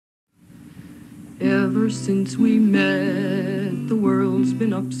Ever since we met, the world's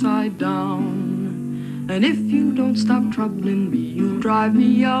been upside down. And if you don't stop troubling me, you'll drive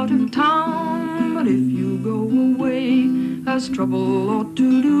me out of town. But if you go away, as trouble ought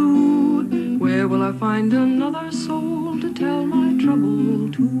to do, where will I find another soul to tell my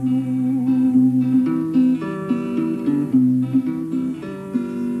trouble to?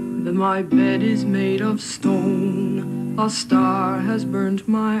 My bed is made of stone, a star has burnt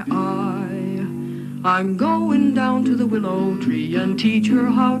my eye. I'm going down to the willow tree and teach her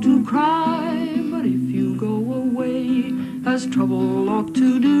how to cry. But if you go away, as trouble ought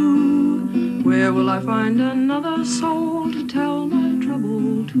to do, where will I find another soul to tell my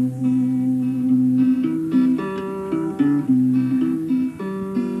trouble to?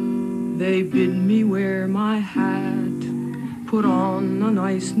 They bid me wear my hat, put on a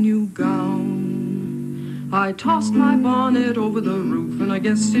nice new gown. I tossed my bonnet over the roof and I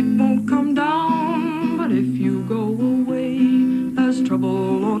guess it won't come down. But if you go away, as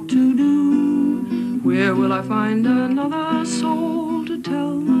trouble ought to do, where will I find another soul